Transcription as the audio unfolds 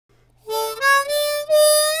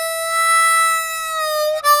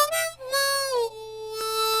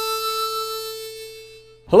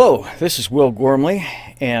Hello, this is Will Ghormley,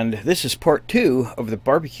 and this is part 2 of the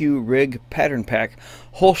BBQ Rig Pattern Pack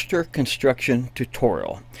Holster Construction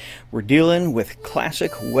Tutorial. We're dealing with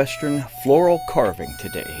classic Western floral carving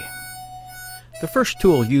today. The first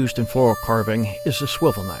tool used in floral carving is the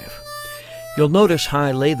swivel knife. You'll notice how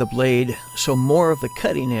I lay the blade so more of the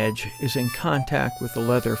cutting edge is in contact with the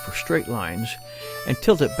leather for straight lines and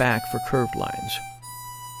tilt it back for curved lines.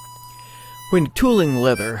 When tooling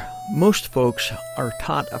leather, most folks are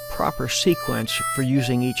taught a proper sequence for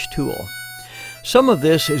using each tool. Some of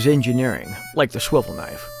this is engineering, like the swivel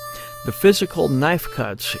knife. The physical knife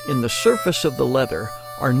cuts in the surface of the leather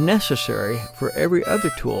are necessary for every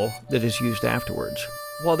other tool that is used afterwards.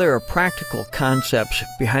 While there are practical concepts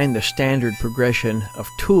behind the standard progression of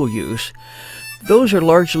tool use, those are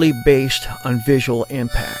largely based on visual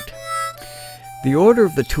impact. The order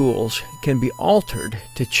of the tools can be altered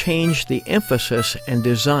to change the emphasis and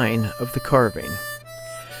design of the carving.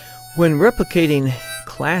 When replicating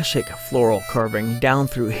classic floral carving down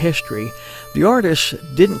through history, the artists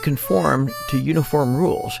didn't conform to uniform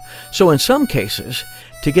rules. So in some cases,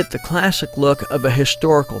 to get the classic look of a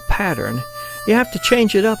historical pattern, you have to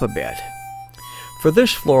change it up a bit. For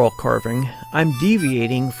this floral carving, I'm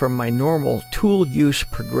deviating from my normal tool use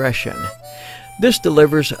progression. This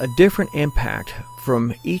delivers a different impact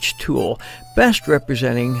from each tool, best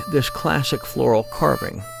representing this classic floral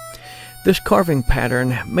carving. This carving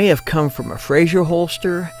pattern may have come from a Fraser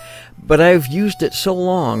holster, but I've used it so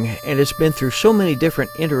long and it's been through so many different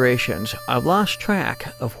iterations, I've lost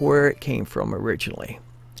track of where it came from originally.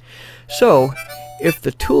 So, if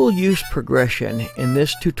the tool use progression in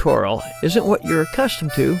this tutorial isn't what you're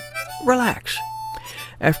accustomed to, relax.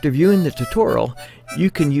 After viewing the tutorial,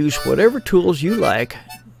 you can use whatever tools you like,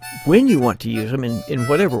 when you want to use them, in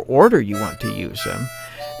whatever order you want to use them.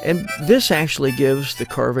 And this actually gives the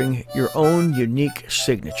carving your own unique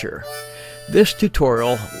signature. This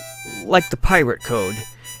tutorial, like the pirate code,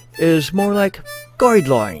 is more like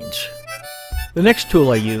guidelines. The next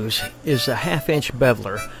tool I use is a 1/2-inch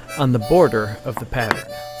beveler on the border of the pattern.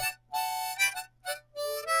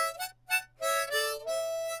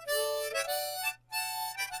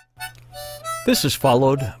 This is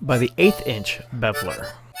followed by the 1/8-inch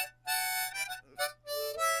beveler.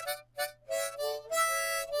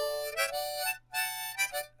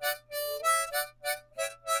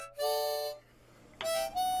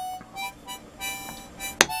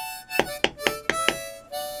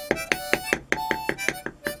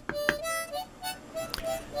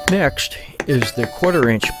 Next is the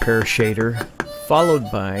 1/4-inch pear shader,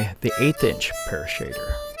 followed by the 1/8-inch pear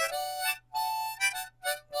shader.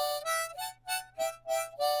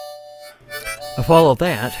 I follow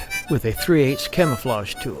that with a 3/8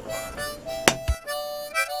 camouflage tool.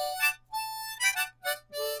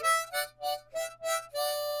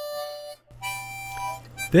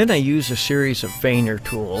 Then I use a series of veiner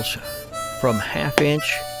tools from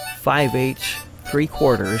 1/2-inch, 5/8,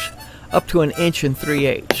 3/4, up to 1 inch and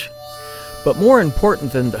 3/8. But more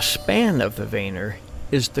important than the span of the veiner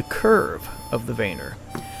is the curve of the veiner.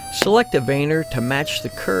 Select a veiner to match the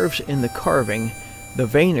curves in the carving the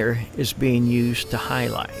veiner is being used to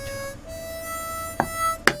highlight.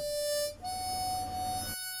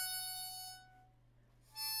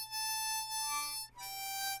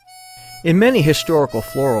 In many historical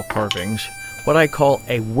floral carvings, what I call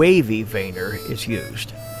a wavy veiner is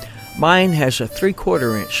used. Mine has a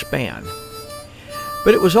 3/4-inch span,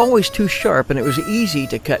 but it was always too sharp and it was easy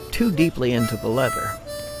to cut too deeply into the leather.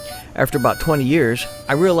 After about 20 years,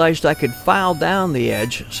 I realized I could file down the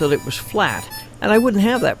edge so that it was flat, and I wouldn't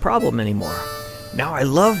have that problem anymore. Now I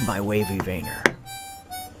love my wavy veiner.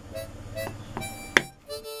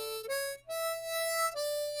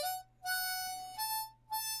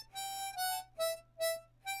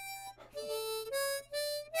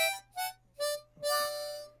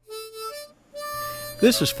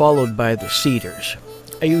 This is followed by the cedars.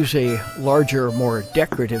 I use a larger, more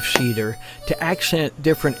decorative cedar to accent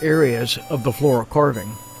different areas of the floral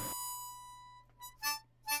carving.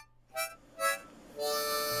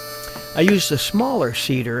 I use the smaller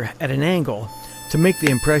cedar at an angle to make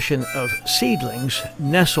the impression of seedlings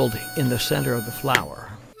nestled in the center of the flower.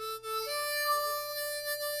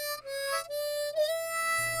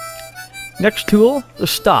 Next tool, the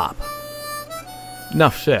stop.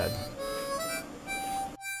 Enough said.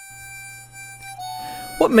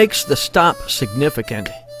 What makes the stop significant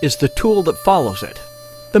is the tool that follows it,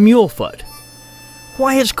 the mule foot.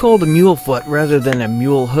 Why it's called a mule foot rather than a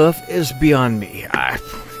mule hoof is beyond me.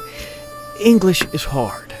 English is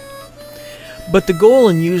hard. But the goal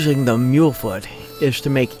in using the mule foot is to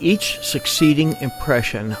make each succeeding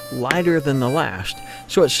impression lighter than the last,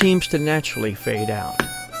 so it seems to naturally fade out.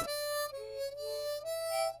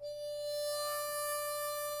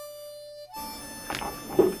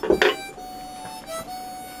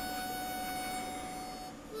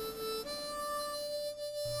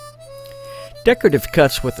 Decorative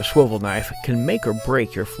cuts with a swivel knife can make or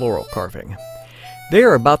break your floral carving. They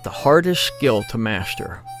are about the hardest skill to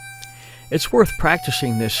master. It's worth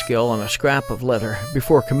practicing this skill on a scrap of leather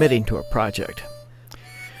before committing to a project.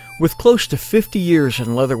 With close to 50 years in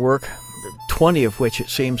leatherwork, 20 of which it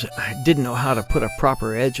seems I didn't know how to put a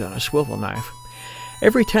proper edge on a swivel knife,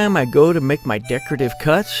 every time I go to make my decorative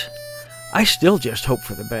cuts, I still just hope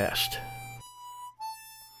for the best.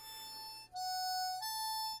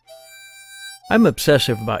 I'm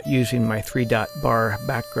obsessive about using my 3-dot bar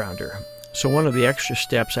backgrounder, so one of the extra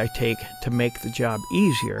steps I take to make the job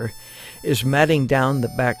easier is matting down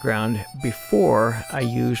the background before I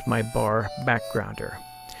use my bar backgrounder.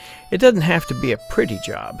 It doesn't have to be a pretty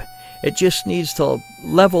job, it just needs to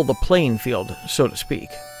level the playing field, so to speak.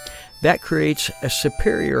 That creates a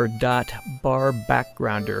superior dot bar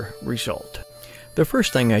backgrounder result. The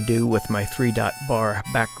first thing I do with my 3-dot bar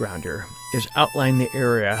backgrounder is outline the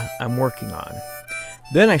area I'm working on.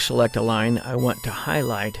 Then I select a line I want to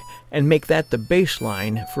highlight and make that the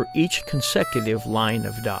baseline for each consecutive line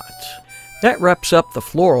of dots. That wraps up the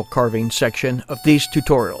floral carving section of these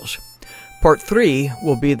tutorials. Part 3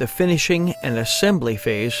 will be the finishing and assembly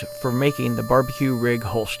phase for making the BBQ Rig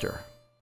holster.